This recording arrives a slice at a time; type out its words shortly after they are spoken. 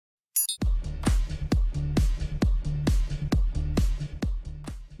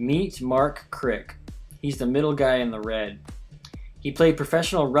Meet Mark Crick. He's the middle guy in the red. He played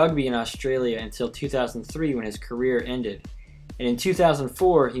professional rugby in Australia until 2003 when his career ended. And in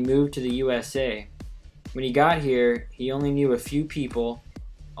 2004 he moved to the USA. When he got here, he only knew a few people,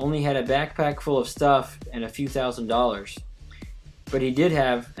 only had a backpack full of stuff and a few $1,000s. But he did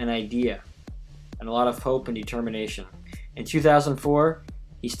have an idea and a lot of hope and determination. In 2004,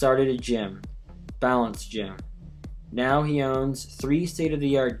 he started a gym, Balance Gym. Now he owns 3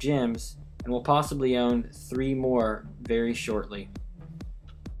 state-of-the-art gyms and will possibly own 3 more very shortly.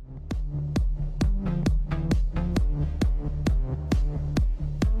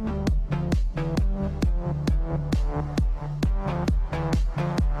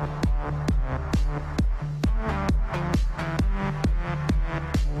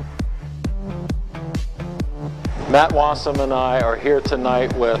 Matt Wassam and I are here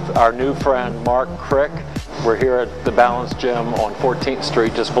tonight with our new friend Mark Crick. We're here at the Balance Gym on 14th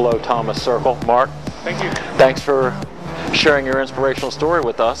Street, just below Thomas Circle. Mark, thank you. Thanks for sharing your inspirational story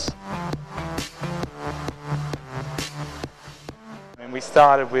with us. And we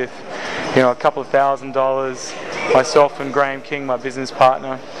started with, a couple of $1,000, myself and Graham King, my business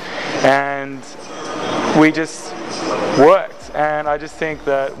partner, and we just worked. And I just think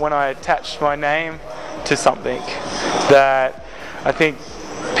that when I attached my name to something, that I think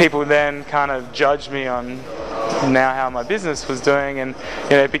people then kind of judged me on now how my business was doing, and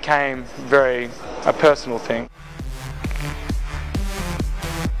it became a personal thing.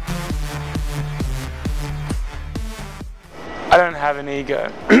 I don't have an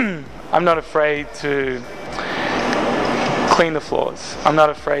ego. I'm not afraid to clean the floors. I'm not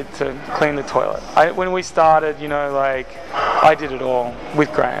afraid to clean the toilet. When we started, I did it all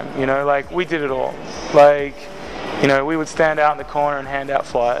with Graham. We did it all. We would stand out in the corner and hand out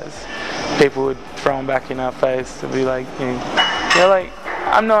flyers. People would throw them back in our face and be like,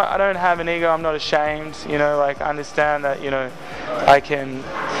 I don't have an ego. I'm not ashamed. I understand that, I can,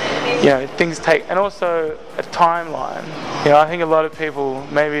 things take, and also a timeline. I think a lot of people,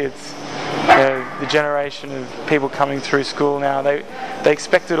 maybe it's, the generation of people coming through school now, they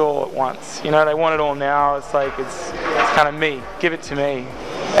expect it all at once. They want it all now. It's like, it's kind of me. Give it to me.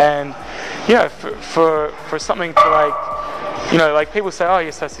 And for something to people say, oh,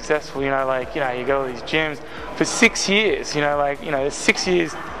 you're so successful, you go to all these gyms. For 6 years, 6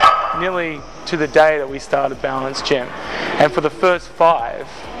 years nearly to the day that we started Balance Gym. And for the first 5,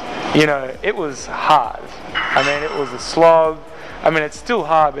 it was hard. It was a slog. It's still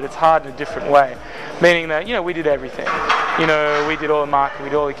hard, but it's hard in a different way. Meaning that, we did everything. We did all the marketing, we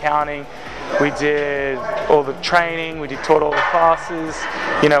did all the accounting, we did all the training, we taught all the classes,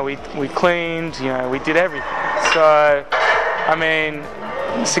 we cleaned, we did everything. So,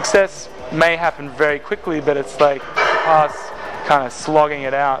 success may happen very quickly, but it's like the past kind of slogging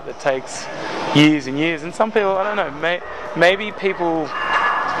it out that takes years and years. And some people, I don't know, maybe people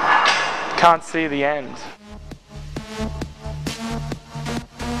can't see the end.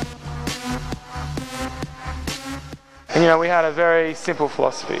 And we had a very simple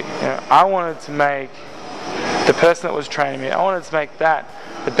philosophy. I wanted to make the person that was training me, I wanted to make that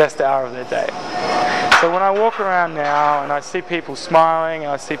the best hour of their day. So when I walk around now and I see people smiling,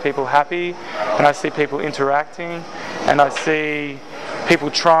 and I see people happy, and I see people interacting, and I see people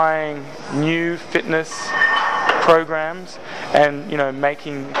trying new fitness programs and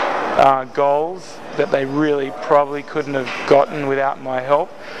making goals that they really probably couldn't have gotten without my help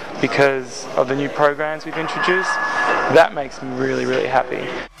because of the new programs we've introduced, that makes me really, really happy.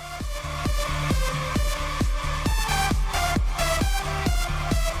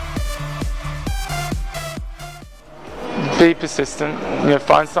 Be persistent,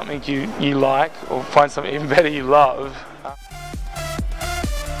 find something you like, or find something even better you love.